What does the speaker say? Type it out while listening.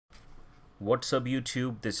What's up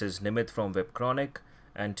YouTube, this is Nimit from Webchronic,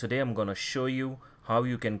 and today I'm going to show you how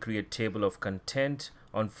you can create table of content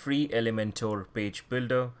on free Elementor Page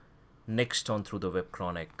Builder next on through the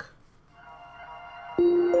Webchronic.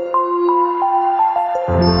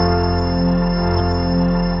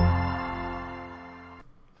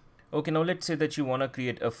 Okay, now let's say that you want to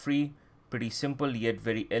create a free, pretty simple yet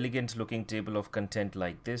very elegant looking table of content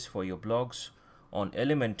like this for your blogs on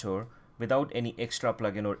Elementor without any extra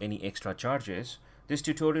plugin or any extra charges. This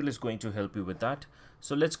tutorial is going to help you with that.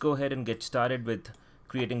 So let's go ahead and get started with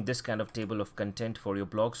creating this kind of table of content for your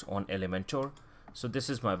blogs on Elementor. So this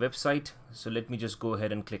is my website. So let me just go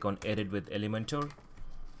ahead and click on Edit with Elementor.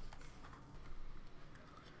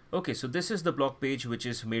 Okay, so this is the blog page which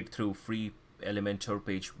is made through free Elementor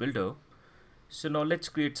Page Builder. So now let's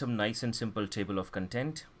create some nice and simple table of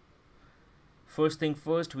content. First thing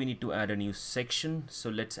first, we need to add a new section. So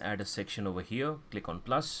let's add a section over here. Click on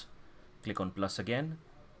plus again,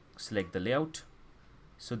 select the layout.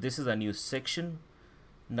 So this is a new section.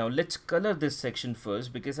 Now let's color this section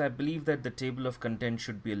first because I believe that the table of content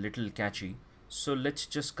should be a little catchy. So let's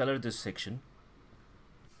just color this section.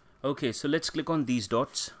 Okay, so let's click on these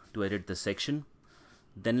dots to edit the section.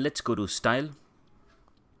 Then let's go to style.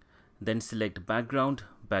 Then select background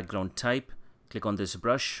type. Click on this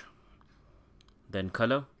brush. Then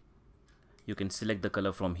color. You can select the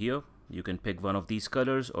color from here. You can pick one of these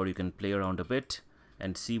colors or you can play around a bit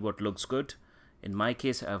and see what looks good. In my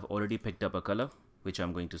case, I've already picked up a color which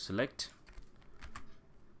I'm going to select.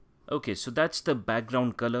 Okay, so that's the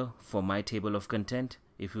background color for my table of content.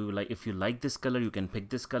 If you like this color, you can pick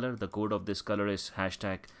this color. The code of this color is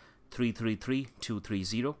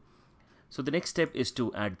 #333230. So the next step is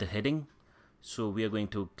to add the heading. So we are going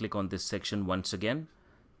to click on this section once again.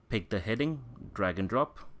 Pick the heading, drag and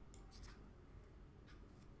drop.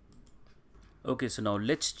 Okay, so now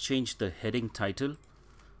let's change the heading title.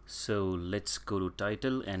 So let's go to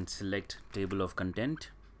title and select table of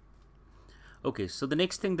content. Okay, so the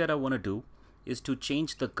next thing that I want to do is to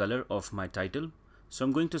change the color of my title. So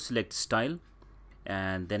I'm going to select style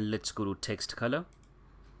and then let's go to text color.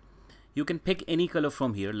 You can pick any color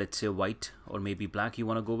from here, let's say white or maybe black you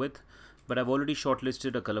want to go with, but I've already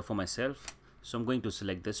shortlisted a color for myself. So I'm going to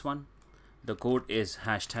select this one. The code is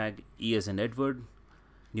 #E as in Edward,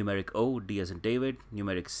 numeric O, D as in David,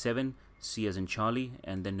 numeric 7, C as in Charlie,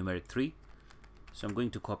 and then numeric 3. So I'm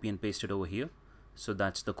going to copy and paste it over here. So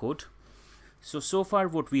that's the code. So far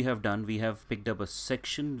what we have done, we have picked up a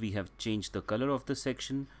section, we have changed the color of the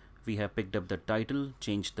section, we have picked up the title,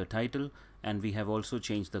 changed the title, and we have also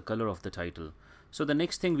changed the color of the title. So the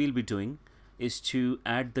next thing we'll be doing is to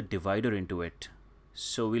add the divider into it.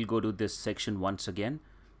 So we'll go to this section once again,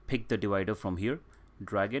 pick the divider from here,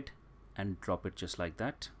 drag it and drop it just like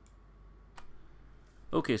that.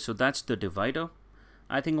 Okay, so that's the divider.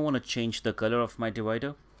 I think I want to change the color of my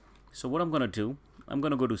divider. So what I'm going to do, I'm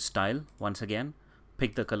going to go to style once again,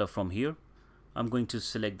 pick the color from here. I'm going to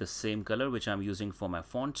select the same color which I'm using for my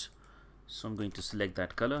fonts. So I'm going to select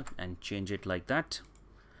that color and change it like that.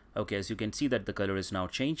 Okay, as you can see that the color is now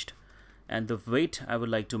changed, and the weight I would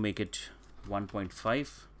like to make it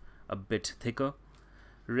 1.5, a bit thicker.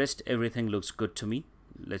 Rest everything looks good to me.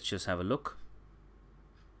 Let's just have a look.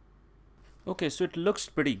 Okay, so it looks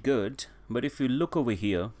pretty good, but if you look over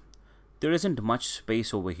here, there isn't much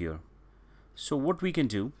space over here. So what we can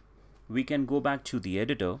do, we can go back to the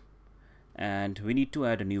editor and we need to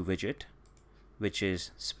add a new widget, which is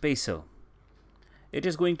spacer. It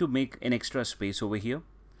is going to make an extra space over here.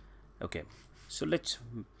 Okay, so let's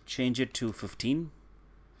change it to 15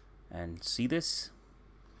 and see this.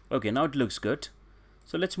 Okay, now it looks good.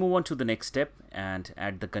 So let's move on to the next step and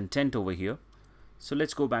add the content over here. So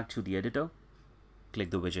let's go back to the editor,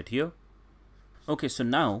 click the widget here. Okay, so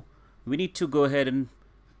now we need to go ahead and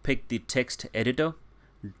pick the text editor,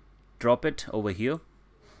 drop it over here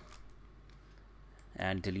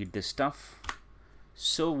and delete this stuff.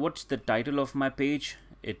 So what's the title of my page?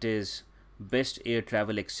 It is Best Air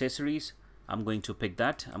Travel Accessories. I'm going to pick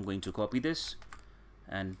that. I'm going to copy this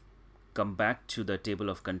and come back to the table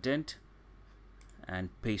of content and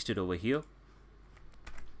paste it over here.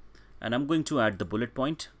 And I'm going to add the bullet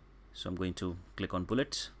point. So I'm going to click on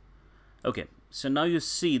bullets. Okay, so now you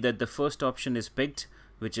see that the first option is picked,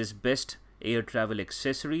 which is Best Air Travel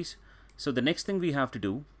Accessories. So the next thing we have to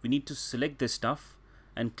do, we need to select this stuff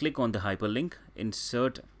and click on the hyperlink,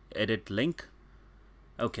 insert edit link.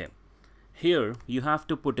 Okay, here you have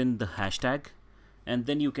to put in the hashtag and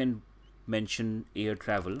then you can mention air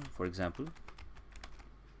travel, for example,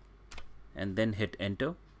 and then hit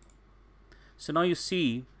enter. So now you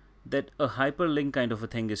see that a hyperlink kind of a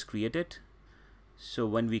thing is created. So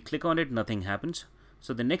when we click on it, nothing happens.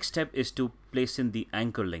 So the next step is to place in the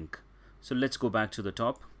anchor link. So let's go back to the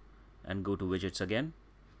top and go to widgets again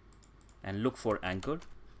and look for anchor.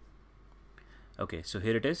 Okay, so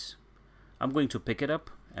here it is. I'm going to pick it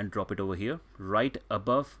up and drop it over here right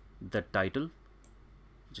above the title,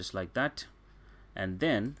 just like that. And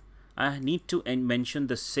then I need to mention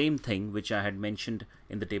the same thing which I had mentioned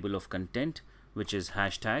in the table of content, which is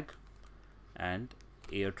hashtag and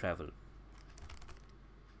air travel,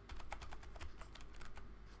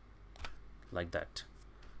 like that.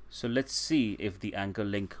 So let's see if the anchor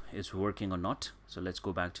link is working or not. So let's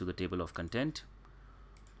go back to the table of content.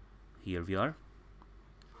 Here we are.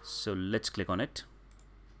 So let's click on it.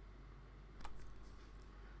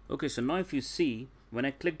 Okay, so now if you see, when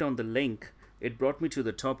I clicked on the link, it brought me to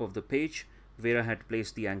the top of the page where I had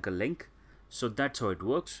placed the anchor link. So that's how it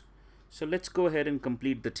works. So let's go ahead and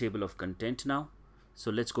complete the table of content now.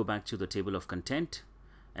 So let's go back to the table of content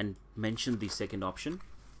and mention the second option,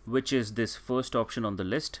 which is this first option on the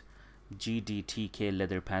list, GDTK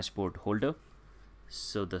leather passport holder.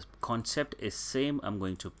 So the concept is same. I'm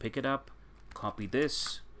going to pick it up, copy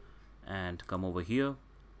this and come over here,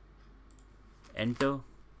 enter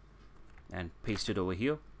and paste it over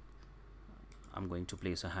here. I'm going to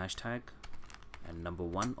place a hashtag and number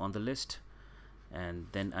 1 on the list, and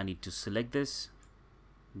then I need to select this,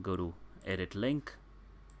 go to edit link,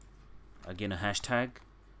 again a hashtag,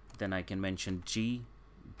 then I can mention GDTK.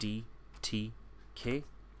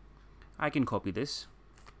 I can copy this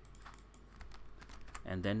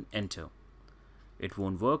and then enter. It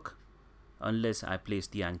won't work unless I place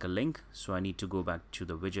the anchor link, so I need to go back to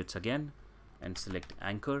the widgets again and select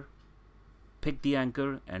anchor, pick the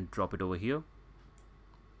anchor and drop it over here,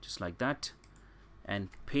 just like that, and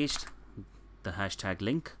paste the hashtag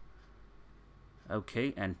link.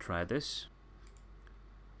 Okay, and try this.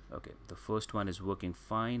 Okay, the first one is working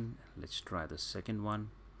fine. Let's try the second one,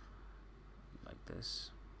 like this.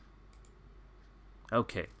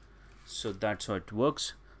 Okay, so that's how it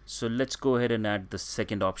works. So let's go ahead and add the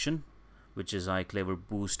second option, which is iClever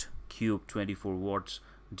Boost Cube 24 watts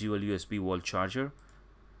dual USB wall charger.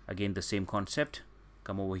 Again, the same concept.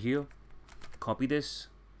 Come over here, copy this.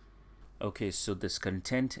 Okay, so this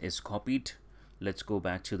content is copied. Let's go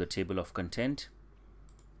back to the table of content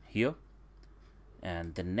here,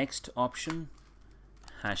 and the next option,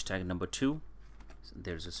 hashtag number 2, so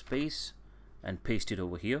there's a space, and paste it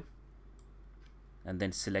over here, and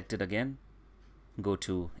then select it again, go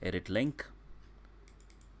to edit link,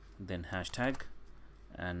 then hashtag,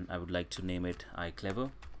 and I would like to name it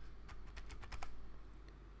iClever,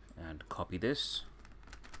 and copy this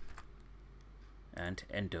and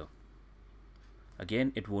enter.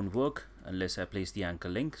 Again, it won't work unless I place the anchor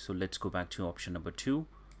link. So let's go back to option number 2,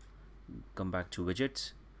 come back to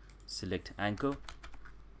widgets, select anchor,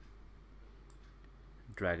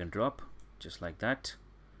 drag and drop, just like that,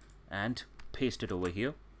 and paste it over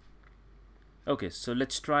here. Okay, so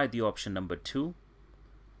let's try the option number 2.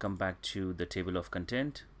 Come back to the table of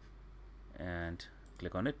content and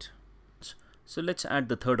click on it. So let's add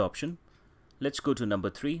the third option. Let's go to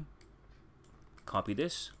number 3, copy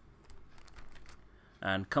this,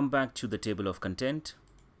 and come back to the table of content.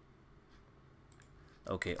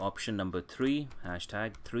 Okay, option number 3,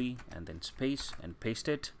 hashtag 3, and then space, and paste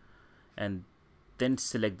it, and then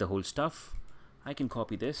select the whole stuff. I can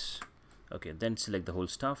copy this. Okay, then select the whole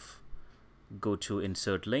stuff, go to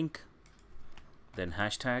insert link, then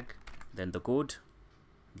hashtag, then the code,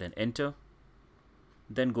 then enter,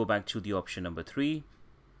 then go back to the option number 3,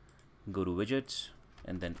 go to widgets,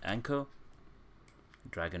 and then anchor,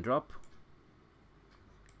 drag and drop.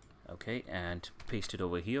 Okay, and paste it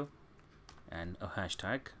over here, and a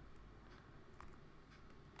hashtag.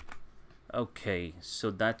 Okay, so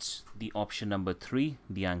that's the option number 3,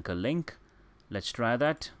 the anchor link. Let's try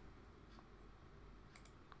that.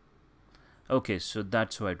 Okay, so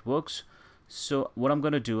that's how it works. So what I'm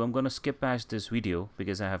going to do, I'm going to skip past this video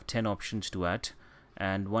because I have 10 options to add,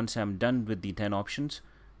 and once I'm done with the 10 options,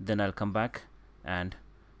 then I'll come back and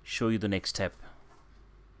show you the next step.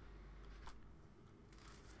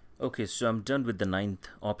 Okay, so I'm done with the 9th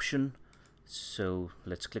option, so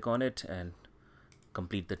let's click on it and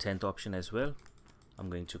complete the 10th option as well.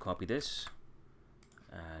 I'm going to copy this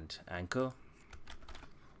and anchor,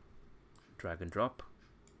 drag and drop,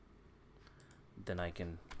 then I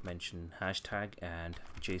can mention hashtag and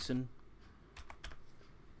JSON.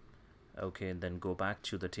 Okay, and then go back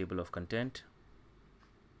to the table of content.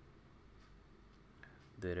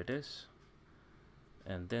 There it is,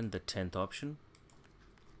 and then the 10th option,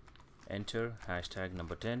 enter hashtag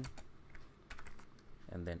number 10,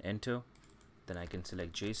 and then enter. Then I can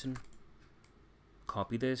select JSON,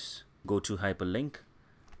 copy this, go to hyperlink,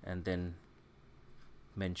 and then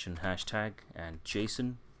mention hashtag and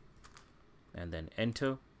JSON, and then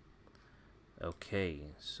enter. Okay,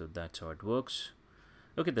 so that's how it works.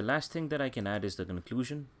 Okay, the last thing that I can add is the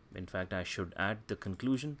conclusion. In fact, I should add the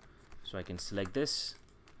conclusion. So I can select this,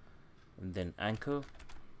 and then anchor,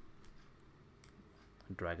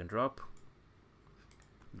 drag and drop,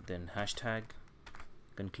 then hashtag,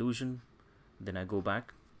 conclusion. Then I go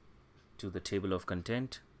back to the table of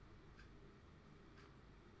content,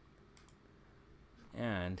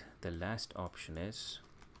 and the last option is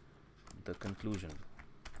the conclusion.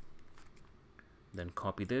 Then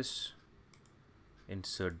copy this,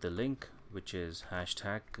 insert the link, which is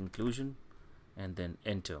hashtag conclusion, and then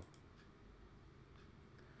enter.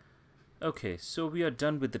 Okay, so we are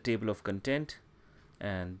done with the table of content,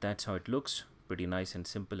 and that's how it looks. Pretty nice and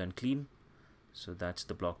simple and clean. So that's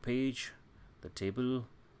the blog page, the table,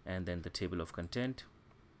 and then the table of content.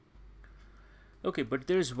 Okay, but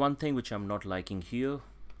there's one thing which I'm not liking here,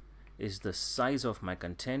 is the size of my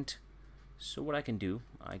content. So what I can do,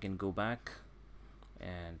 I can go back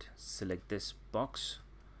and select this box,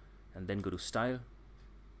 and then go to style,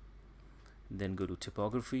 then go to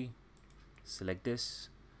typography, select this,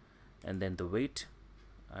 and then the weight,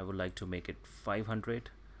 I would like to make it 500,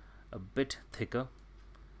 a bit thicker.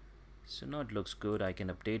 So now it looks good. I can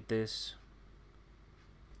update this,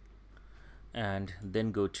 and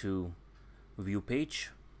then go to view page.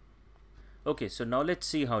 Okay, so now let's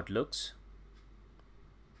see how it looks.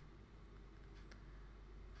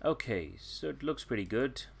 Okay, so it looks pretty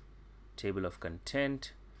good. Table of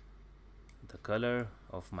content, the color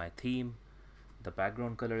of my theme, the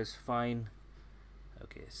background color is fine.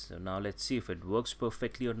 Okay, so now let's see if it works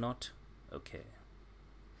perfectly or not. Okay,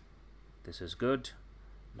 this is good.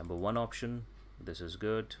 Number 1 option, this is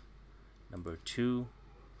good. Number 2,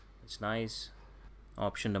 it's nice.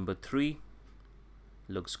 Option number 3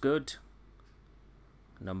 looks good.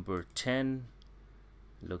 Number 10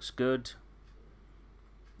 looks good.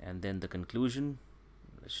 And then the conclusion,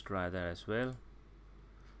 let's try that as well.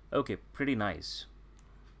 Okay, pretty nice.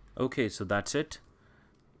 Okay, so that's it.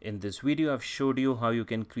 In this video, I've showed you how you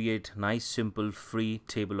can create nice, simple, free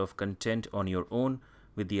table of content on your own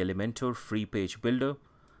with the Elementor free page builder.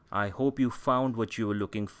 I hope you found what you were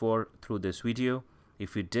looking for through this video.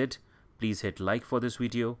 If you did, please hit like for this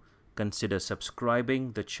video. Consider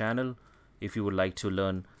subscribing the channel if you would like to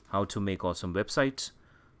learn how to make awesome websites.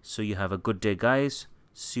 So you have a good day, guys.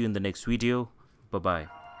 See you in the next video.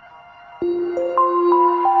 Bye-bye.